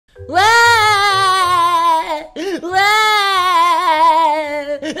Ué! Ué!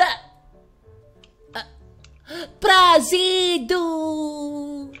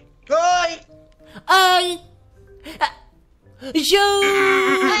 Prazido! Oi! Oi! Ju!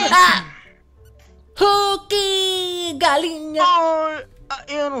 Hulk! Galinha! Oh,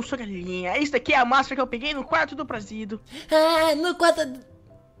 eu não sou galinha. Isso daqui é a máscara que eu peguei no quarto do Prazido. No quarto...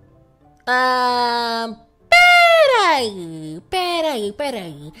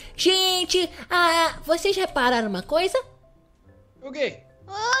 Peraí. Gente, vocês repararam uma coisa? O quê?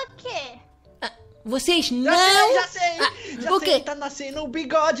 O quê? Vocês não... Já sei! o quê? Tá nascendo o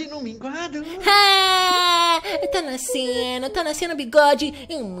bigode no minguado. Tá nascendo bigode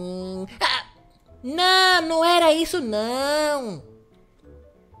em mim. Não era isso não.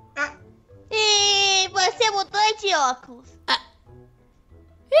 E você mudou de óculos?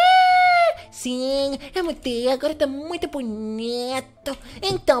 Sim, eu mudei, agora tá muito bonito.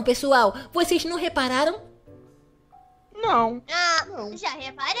 Então, pessoal, vocês não repararam? Não. Não. Já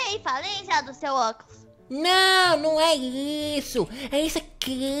reparei, falei já do seu óculos. Não é isso. É isso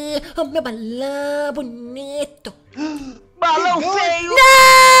aqui, o meu balão bonito. Balão Bigode. feio!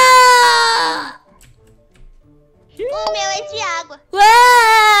 Não! O meu é de água.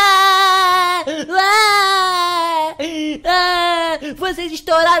 Vocês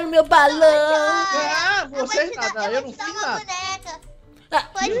estouraram meu balão. Vocês nada, eu não fiz uma nada. boneca.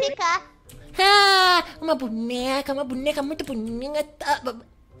 Pode ficar. Uma boneca muito bonita.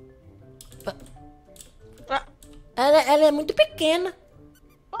 Ela é muito pequena.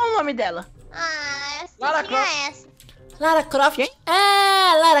 Qual o nome dela? Essa Lara tinha Croft. essa. Lara Croft? Quem?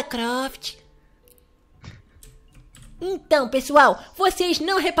 Lara Croft. Então, pessoal, vocês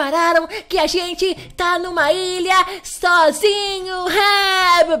não repararam que a gente tá numa ilha sozinho?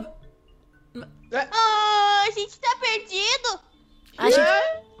 A gente tá perdido.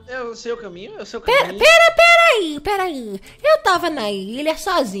 Eu sei o caminho, eu sei o caminho. Peraí. Eu tava na ilha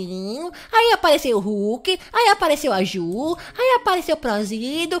sozinho, aí apareceu o Hulk, aí apareceu a Ju, aí apareceu o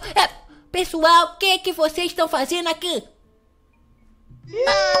Prazido. Pessoal, o que vocês estão fazendo aqui?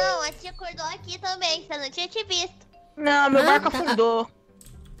 Não, a gente acordou aqui também, você não tinha te visto. Não, meu barco tá. afundou.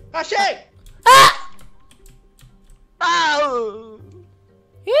 Achei!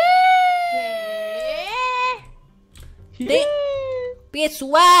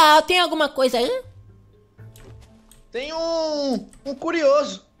 Pessoal, tem alguma coisa aí? Tem um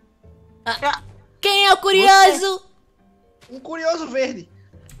curioso. Quem é o curioso? Um curioso verde.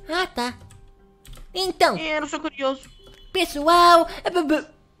 Tá. Então, Eu não sou curioso. pessoal...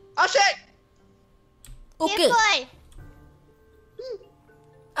 Achei! O que quê? foi?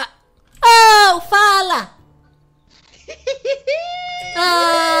 Fala!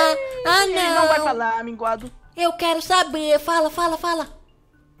 Ele não vai Não. falar, minguado. Eu quero saber. Fala.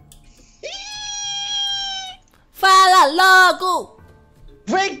 Fala logo!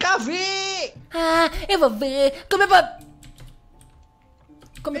 Vem cá ver! Eu vou ver.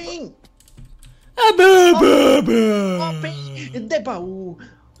 Vem! Open de baú.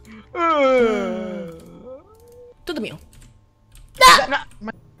 Tudo meu.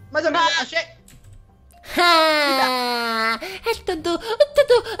 Mas eu achei. É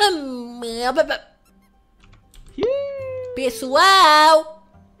tudo meu. Pessoal,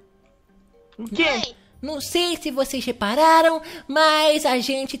 O quê? Oi. não sei se vocês repararam, mas a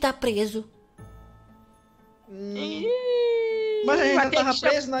gente tá preso. Mas a gente Vai já ter tava que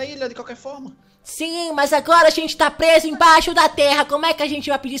chamar- preso na ilha de qualquer forma. Sim, mas agora a gente tá preso embaixo da terra. Como é que a gente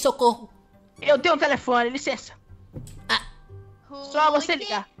vai pedir socorro? Eu tenho um telefone, licença. Só você Hulk,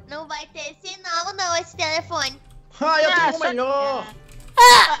 ligar. Não vai ter sinal não, esse telefone. Eu tenho um só- melhor.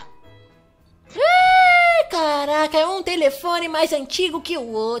 Caraca, é um telefone mais antigo que o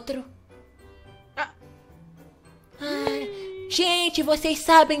outro. Gente, vocês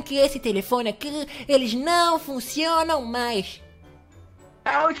sabem que esse telefone aqui, eles não funcionam mais.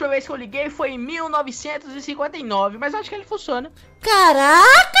 A última vez que eu liguei foi em 1959, mas acho que ele funciona.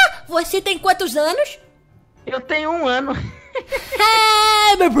 Caraca, você tem quantos anos? Eu tenho 1 ano.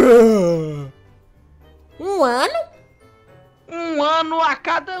 Um ano? 1 ano a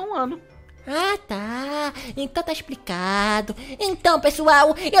cada 1 ano. Tá. Então tá explicado. Então,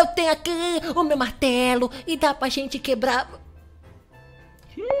 pessoal, eu tenho aqui o meu martelo e dá pra gente quebrar.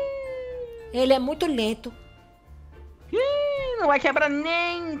 Ele é muito lento. Não vai quebrar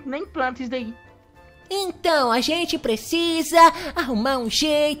nem planta isso daí. Então, a gente precisa arrumar um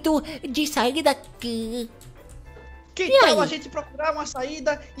jeito de sair daqui. Que E tal aí? a gente procurar uma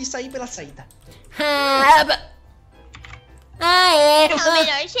saída e sair pela saída? É. É o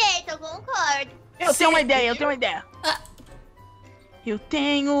melhor jeito, eu concordo. Eu tenho uma ideia. Eu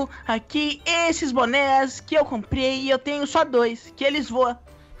tenho aqui esses bonés que eu comprei e eu tenho só 2, que eles voam.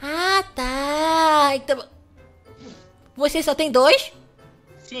 Ah, tá. Então... Você só tem 2?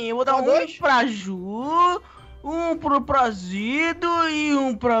 Sim, eu vou dar Só um 2? pra Ju, um pro Prozido e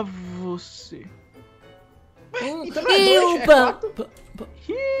um pra você. Então não é E 2, o é pan... 4.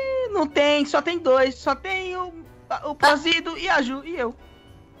 Ih, não tem, só tem 2. Só tem o Prozido e a Ju e eu.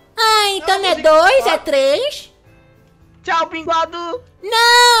 Ah, então não é Não, 2, é quatro. 3? Tchau, Pinguado.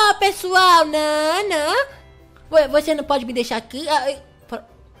 Não, pessoal, não. Ué, você não pode me deixar aqui?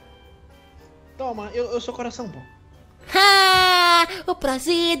 Toma, eu sou coração bom. Ah, o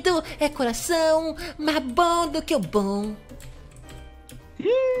Prozido é coração mais bom do que o bom.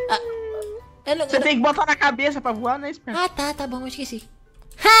 Eu não, Você tem que botar na cabeça pra voar, né, esperto? Ah, tá bom, eu esqueci.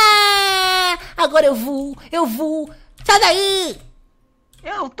 Ah, agora eu vou. Sai daí!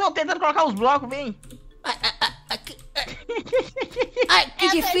 Eu tô tentando colocar os blocos, vem. Ai, que Eu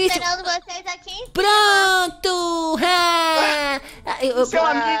tô difícil. esperando vocês aqui em cima. Pronto! Seu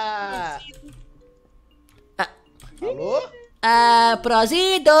Ah. amigo. Alô?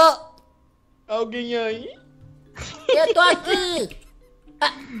 Prozido! Alguém aí? Eu tô aqui!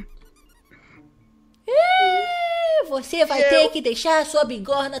 Você vai ter que deixar a sua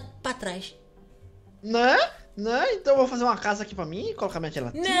bigorna pra trás. Não? Então eu vou fazer uma casa aqui pra mim e colocar minha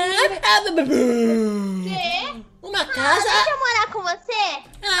geladeira. Quê? Uma casa? Deixa eu morar com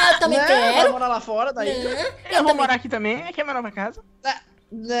você? Eu também Vai quero. morar lá fora, daí. Não, Eu eu vou também. morar aqui também, aqui é minha nova casa.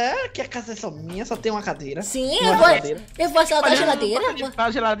 Né? Que a casa é só minha, só tem uma cadeira. Sim, Uma eu vou geladeira. assaltar a geladeira.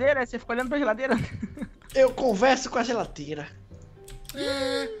 A geladeira? Você fica olhando pra geladeira? Eu converso com a geladeira.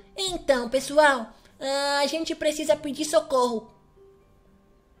 Então, pessoal, a gente precisa pedir socorro.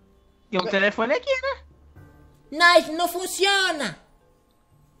 Tem um telefone aqui, né? Mas não funciona.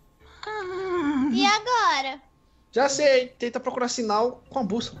 E agora? Já sei, tenta procurar sinal com a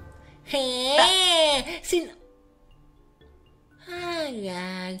bússola.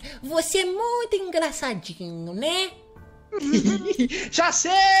 Ai, você é muito engraçadinho, né? Já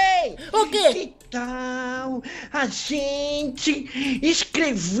sei! O quê? Que tal a gente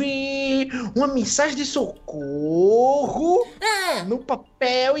escrever uma mensagem de socorro no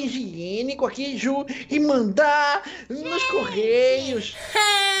papel higiênico aqui, Ju, e mandar nos correios?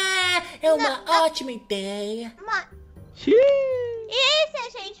 É uma ótima ideia. E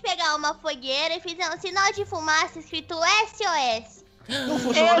se a gente pegar uma fogueira e fizer um sinal de fumaça escrito SOS? Não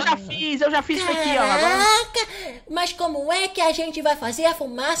funciona. Eu já fiz isso aqui, ó. Agora... Caraca! Mas como é que a gente vai fazer a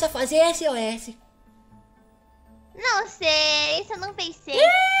fumaça fazer SOS? Não sei, isso eu não pensei.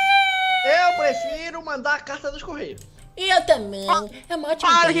 Eu prefiro mandar a carta dos correios. Eu também. É uma ótima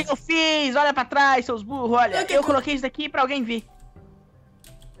Olha o ideia. que eu fiz, olha pra trás, seus burros, olha. Eu coloquei isso daqui pra alguém ver.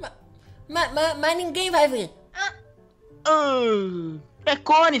 Mas ninguém vai ver. É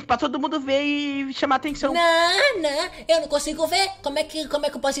cone, pra todo mundo ver e chamar atenção. Não, eu não consigo ver. Como é que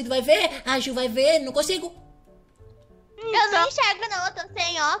o Prozido vai ver? A Ju vai ver, não consigo. Eu não enxergo não, eu tô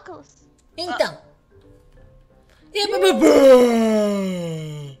sem óculos. Então.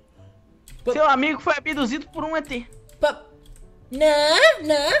 Seu amigo foi abduzido por um ET.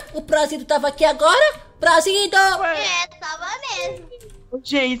 Não, o Prozido tava aqui agora. Prozido! É, tava mesmo.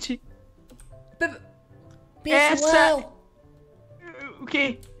 Gente, Pessoal, o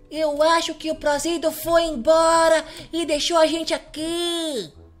quê? eu acho que o Prozido foi embora e deixou a gente aqui.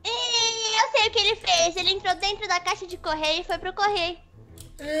 E eu sei o que ele fez. Ele entrou dentro da caixa de correio e foi pro correio.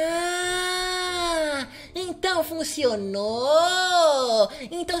 Então funcionou.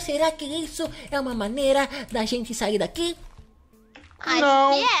 Então será que isso é uma maneira da gente sair daqui? Acho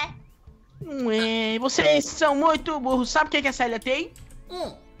Não. que é. Não é. Vocês são muito burros. Sabe o que essa ilha tem?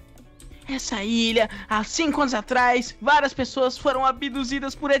 Essa ilha, há 5 anos atrás, várias pessoas foram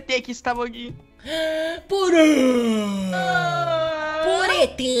abduzidas por ET que estavam aqui. Por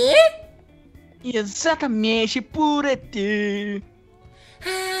ET? Exatamente, por ET.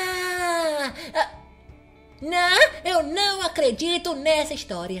 Não, eu não acredito nessa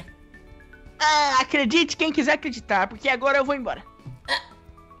história. Acredite quem quiser acreditar, porque agora eu vou embora.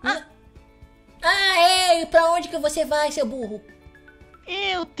 Ei, pra onde que você vai, seu burro?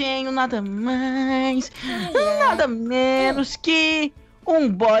 Eu tenho nada mais, nada menos que um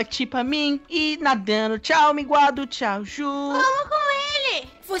bote pra mim e nadando. Tchau, Minguado, tchau, Ju. Vamos com ele.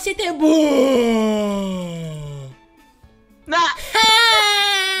 Você tem burro. Não,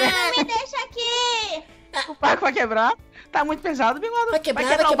 Não me deixa aqui. o barco vai quebrar. Tá muito pesado, Minguado. Vai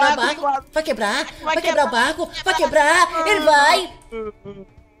quebrar o barco. Minguado. Vai quebrar Vai o quebrar. barco. Vai quebrar. Ele vai.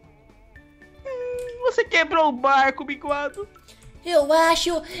 Você quebrou o barco, Minguado. Eu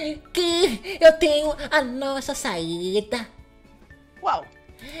acho que eu tenho a nossa saída. Qual?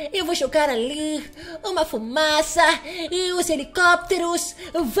 Eu vou jogar ali uma fumaça e os helicópteros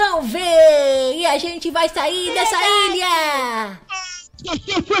vão ver e a gente vai sair dessa ilha.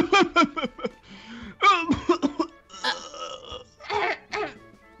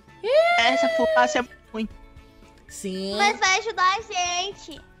 Essa fumaça é muito ruim. Sim. Mas vai ajudar a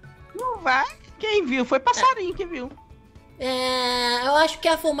gente. Não vai? Quem viu? Foi passarinho que viu. Eu acho que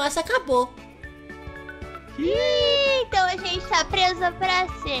a fumaça acabou. Ih, então a gente tá presa pra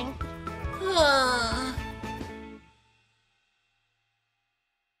sempre. Ah,